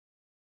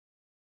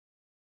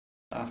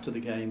after the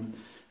game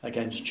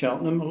against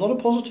Cheltenham. A lot of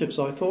positives,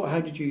 I thought. How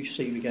did you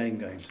see the game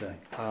going today?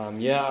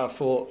 I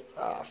thought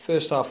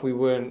first half we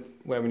weren't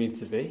where we needed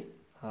to be.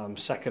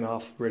 Second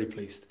half, really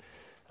pleased.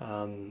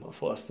 I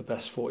thought that's the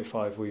best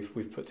 45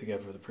 we've put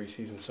together of the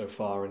pre-season so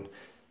far, and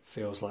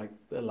feels like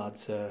the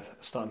lads are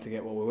starting to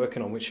get what we're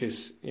working on, which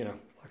is, like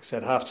I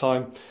said, half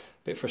time, a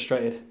bit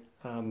frustrated,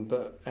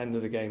 but end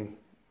of the game,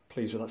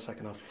 pleased with that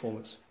second half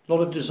performance. A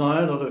lot of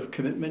desire, a lot of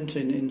commitment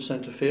in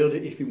centre field.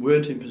 If you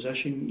weren't in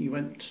possession, you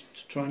went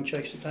to try and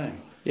chase it down.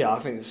 Yeah, I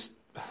think it's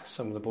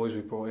some of the boys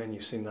we brought in.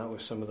 You've seen that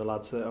with some of the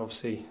lads that are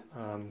obviously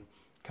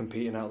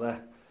competing out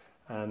there,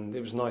 and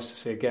it was nice to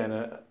see again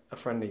a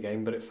friendly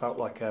game, but it felt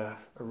like a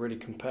really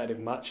competitive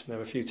match, and there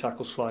were a few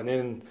tackles flying in.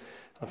 And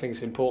I think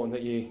it's important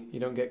that you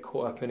don't get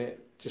caught up in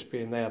it just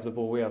being they have the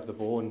ball, we have the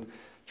ball, and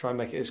try and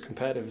make it as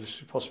competitive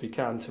as we possibly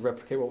can to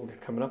replicate what we're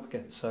coming up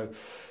against. So,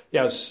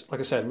 yeah, I was, like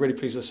I said, really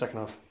pleased with the second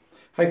half.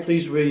 How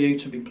pleased were you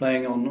to be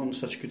playing on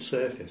such a good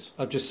surface?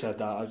 I've just said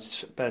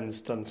that.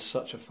 Ben's done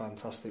such a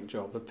fantastic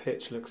job. The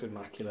pitch looks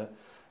immaculate.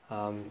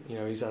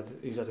 He's had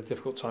a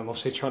difficult time,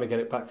 obviously, trying to get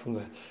it back from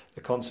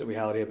the concert we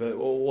held here, but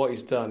what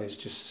he's done is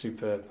just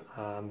superb.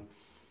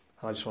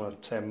 I just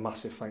want to say a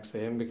massive thanks to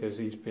him, because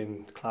he's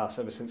been class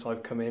ever since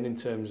I've come in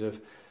terms of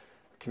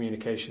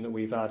communication that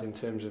we've had, in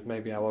terms of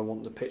maybe how I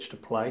want the pitch to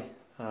play.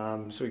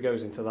 So he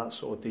goes into that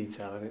sort of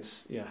detail, and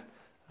it's,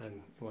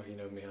 and well, you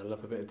know me, I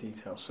love a bit of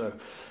detail. So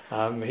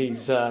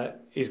he's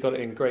got it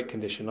in great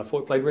condition. I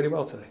thought he played really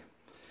well today.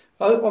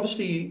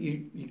 Obviously,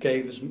 you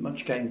gave as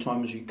much game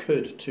time as you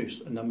could to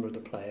a number of the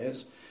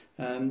players.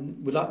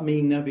 Would that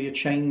mean there'll be a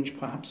change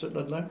perhaps at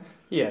Ludlow?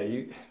 Yeah,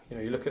 you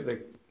look at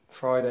the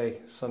Friday,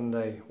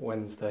 Sunday,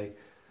 Wednesday,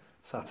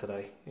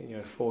 Saturday.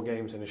 4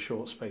 games in a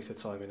short space of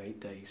time in 8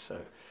 days.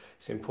 So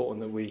it's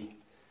important that we,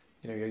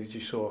 you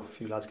saw a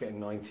few lads getting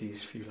 90s,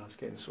 a few lads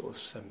getting sort of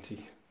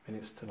 70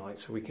 minutes tonight,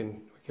 so we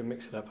can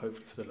mix it up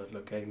hopefully for the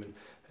Ludlow game and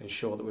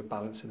ensure that we're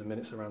balancing the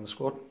minutes around the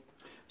squad.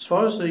 As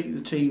far as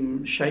the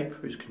team shape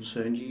is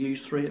concerned, you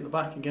use 3 at the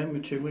back again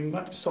with 2 wing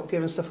backs. Stop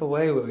giving stuff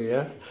away, will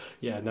you?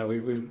 Yeah. No, we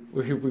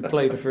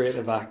played the 3 at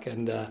the back,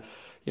 and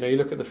you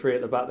look at the 3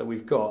 at the back that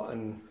we've got,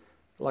 and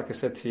like I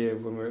said to you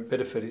when we were at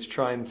Bideford, it's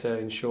trying to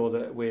ensure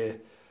that we're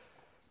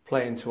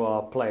playing to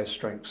our players'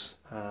 strengths.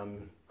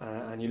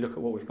 And you look at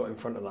what we've got in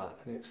front of that,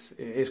 and it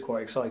is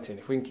quite exciting.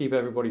 If we can keep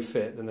everybody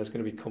fit, then there's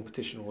going to be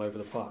competition all over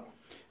the park.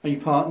 And you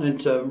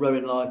partnered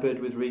Rowan Liebird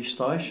with Rhys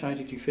Dyche. How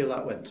did you feel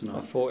that went tonight?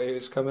 I thought it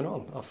was coming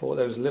on. I thought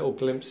there was little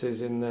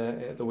glimpses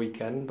at the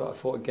weekend, but I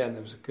thought again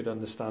there was a good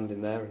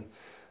understanding there,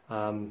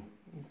 and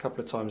a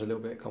couple of times a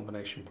little bit of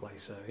combination play.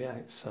 So yeah,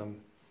 it's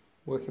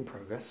work in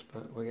progress,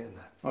 but we're getting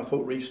there. I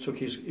thought Rhys took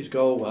his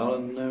goal well,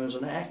 and there was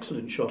an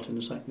excellent shot in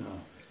the second half.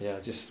 Yeah,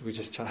 we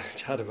just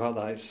chat about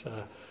that.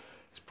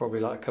 It's probably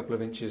like a couple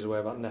of inches away,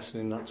 about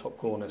nestling in that top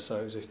corner. So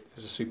it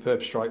was a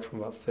superb strike from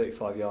about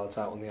 35 yards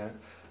out on the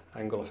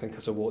angle. I think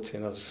as I walked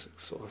in, I was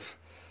sort of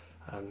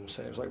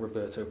saying it was like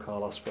Roberto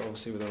Carlos, but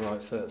obviously with the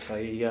right foot. So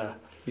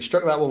he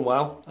struck that one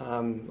well,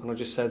 and I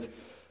just said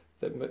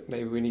that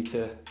maybe we need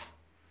to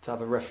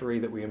have a referee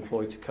that we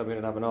employ to come in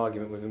and have an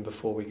argument with him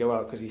before we go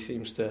out, because he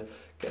seems to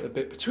get the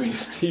bit between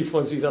his teeth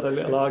once he's had a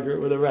little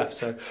argument with a ref.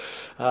 So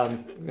we're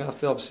going to have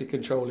to obviously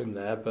control him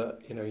there,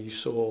 but you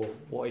saw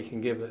what he can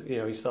give.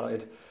 He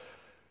started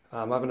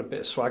having a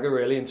bit of swagger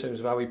really in terms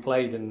of how he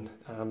played, and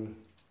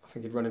I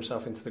think he'd run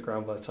himself into the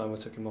ground by the time I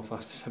took him off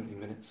after 70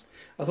 minutes.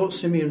 I thought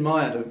Simeon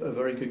Mai had a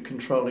very good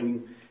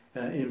controlling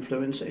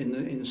influence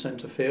in the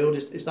centre field.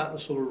 Is that the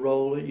sort of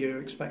role that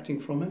you're expecting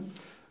from him?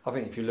 I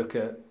think if you look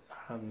at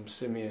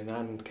Simeon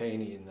and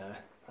Caney in there,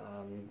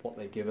 what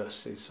they give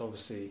us is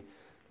obviously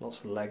lots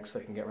of legs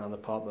they can get around the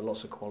park, but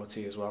lots of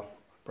quality as well.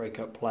 Break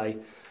up play,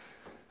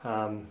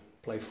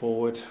 play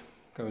forward,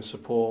 go and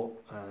support,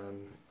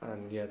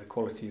 and the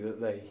quality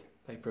that they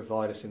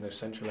provide us in those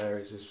central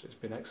areas has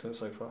been excellent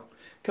so far.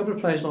 A couple of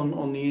players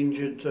on the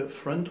injured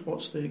front.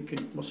 What's the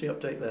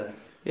update there?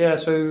 Yeah,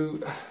 so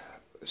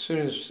as soon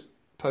as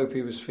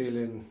Popey was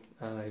feeling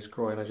his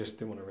groin, I just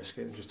didn't want to risk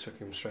it and just took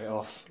him straight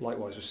off.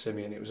 Likewise with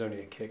Simeon, it was only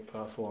a kick,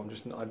 but I thought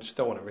I just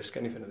don't want to risk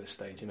anything at this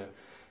stage.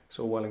 It's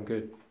all well and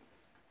good,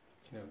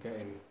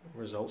 getting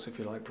results if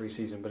you like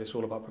pre-season, but it's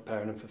all about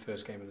preparing them for the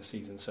first game of the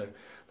season. So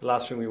the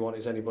last thing we want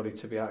is anybody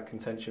to be out of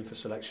contention for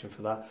selection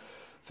for that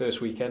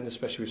first weekend,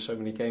 especially with so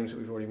many games that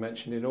we've already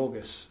mentioned in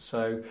August.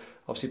 So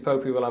obviously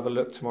Popey will have a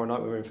look tomorrow night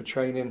when we're in for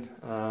training.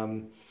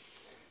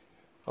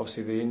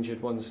 Obviously the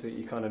injured ones that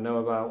you kind of know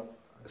about,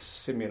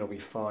 Simeon will be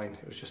fine.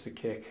 It was just a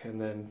kick,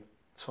 and then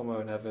Tom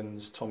Owen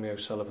Evans, Tommy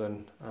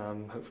O'Sullivan,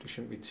 hopefully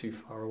shouldn't be too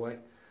far away.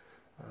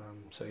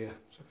 So fingers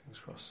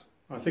crossed.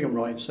 I think I'm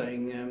right in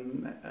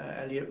saying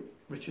Elliot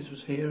Richards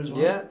was here as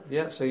well.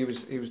 Yeah. So he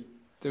was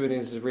doing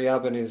his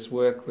rehab and his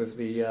work with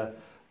the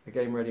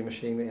game ready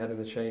machine that he had in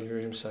the change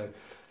room. So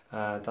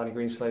Danny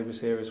Greenslade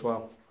was here as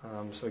well.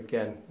 So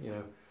again,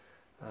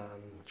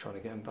 trying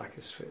to get him back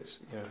as fit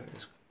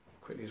as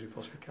quickly as we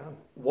possibly can.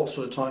 What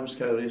sort of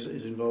timescale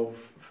is involved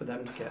for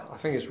them to get? I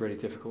think it's really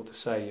difficult to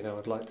say.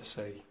 I'd like to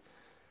say,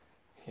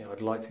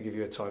 I'd like to give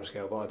you a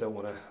timescale, but I don't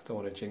want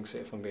to jinx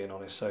it if I'm being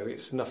honest. So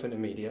it's nothing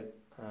immediate.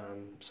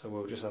 So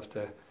we'll just have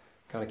to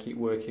kind of keep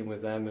working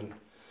with them and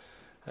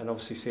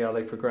obviously see how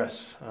they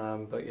progress.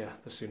 But yeah,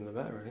 the sooner the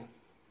better, really.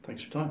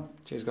 Thanks for your time.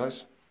 Cheers,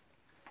 guys.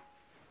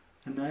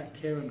 And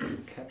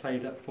Kieran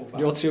played at fullback.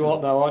 You're too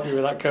hot now, aren't you,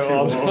 with that coat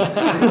on?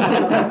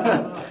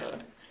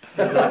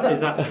 Is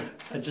that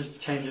just a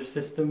change of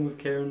system with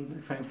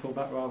Kieran playing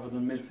fullback rather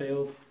than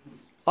midfield?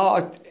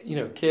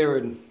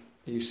 Kieran,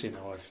 you've seen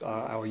how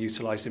I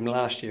utilised him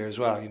last year as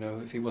well.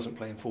 If he wasn't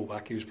playing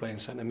fullback, he was playing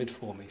centre mid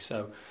for me.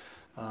 So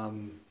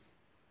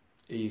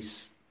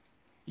he's,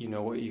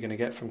 what you're going to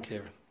get from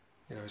Kieran.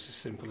 It's as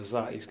simple as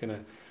that. He's going to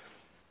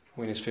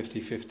win his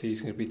 50-50,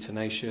 he's going to be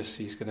tenacious,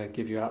 he's going to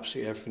give you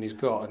absolutely everything he's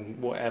got,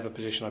 and whatever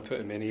position I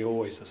put him in, he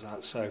always does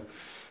that. So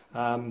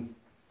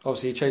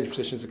obviously he changed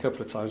positions a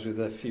couple of times with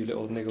a few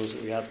little niggles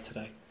that we had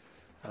today,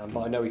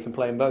 but I know he can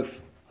play in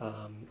both,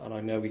 and I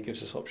know he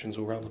gives us options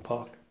all around the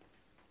park.